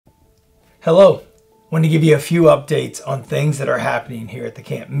Hello. Want to give you a few updates on things that are happening here at the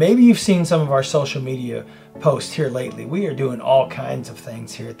camp. Maybe you've seen some of our social media posts here lately. We are doing all kinds of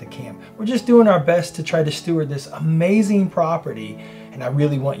things here at the camp. We're just doing our best to try to steward this amazing property, and I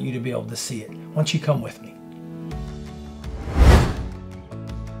really want you to be able to see it. Why don't you come with me?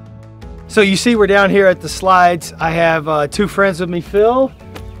 So you see we're down here at the slides. I have two friends with me, Phil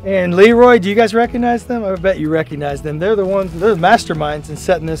and Leroy. Do you guys recognize them? I bet you recognize them. They're the masterminds in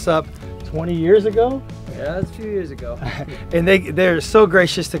setting this up 20 years ago? Yeah, that's a few years ago. And they're so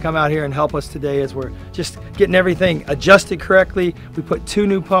gracious to come out here and help us today as we're just getting everything adjusted correctly. We put 2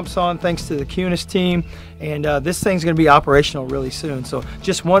 new pumps on thanks to the Cunis team, and this thing's going to be operational really soon. So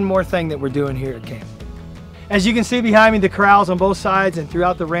just one more thing that we're doing here at camp. As you can see behind me, the corrals on both sides and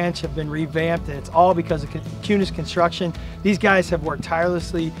throughout the ranch have been revamped, and it's all because of Cunis Construction. These guys have worked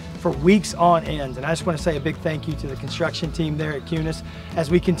tirelessly for weeks on end, and I just want to say a big thank you to the construction team there at Cunis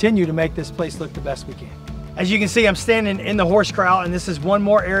as we continue to make this place look the best we can. As you can see, I'm standing in the horse corral, and this is one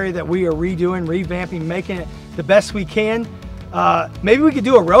more area that we are redoing, revamping, making it the best we can. Maybe we could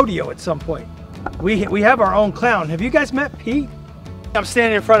do a rodeo at some point. We have our own clown. Have you guys met Pete? I'm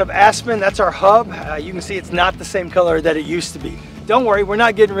standing in front of Aspen. That's our hub. You can see it's not the same color that it used to be. Don't worry, we're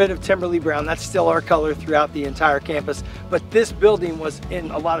not getting rid of Timberly Brown. That's still our color throughout the entire campus. But this building was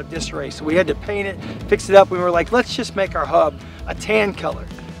in a lot of disarray, so we had to paint it, fix it up. We were like, let's just make our hub a tan color.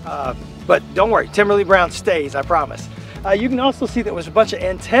 But don't worry, Timberly Brown stays, I promise. You can also see that there's a bunch of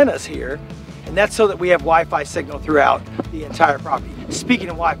antennas here, and that's so that we have Wi-Fi signal throughout the entire property. Speaking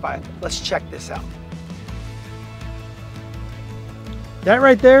of Wi-Fi, let's check this out. That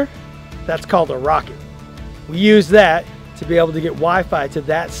right there, that's called a rocket. We use that to be able to get Wi-Fi to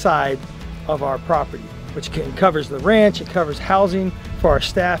that side of our property, which covers the ranch, it covers housing for our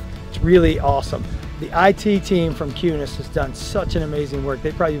staff. It's really awesome. The IT team from Cunis has done such an amazing work.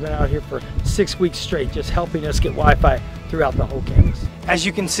 They've probably been out here for 6 weeks straight just helping us get Wi-Fi throughout the whole campus. As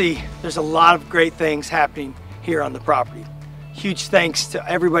you can see, there's a lot of great things happening here on the property. Huge thanks to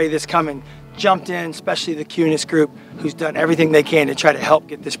everybody that's coming, jumped in, especially the Cunis group, who's done everything they can to try to help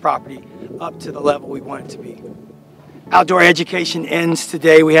get this property up to the level we want it to be. Outdoor education ends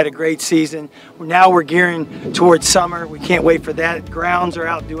today. We had a great season. Now we're gearing towards summer. We can't wait for that. Grounds are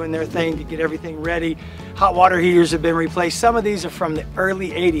out doing their thing to get everything ready. Hot water heaters have been replaced. Some of these are from the early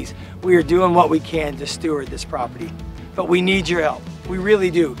 80s. We are doing what we can to steward this property, but we need your help. We really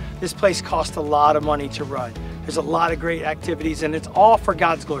do. This place costs a lot of money to run. There's a lot of great activities, and it's all for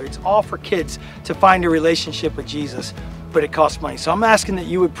God's glory. It's all for kids to find a relationship with Jesus, but it costs money. So I'm asking that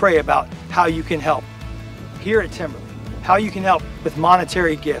you would pray about how you can help here at Timberly, how you can help with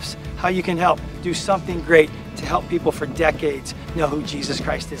monetary gifts, how you can help do something great to help people for decades know who Jesus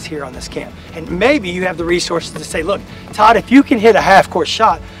Christ is here on this camp. And maybe you have the resources to say, look, Todd, if you can hit a half-court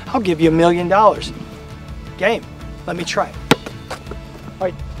shot, I'll give you $1 million. Game. Let me try it. All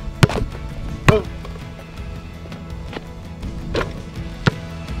right. Boom.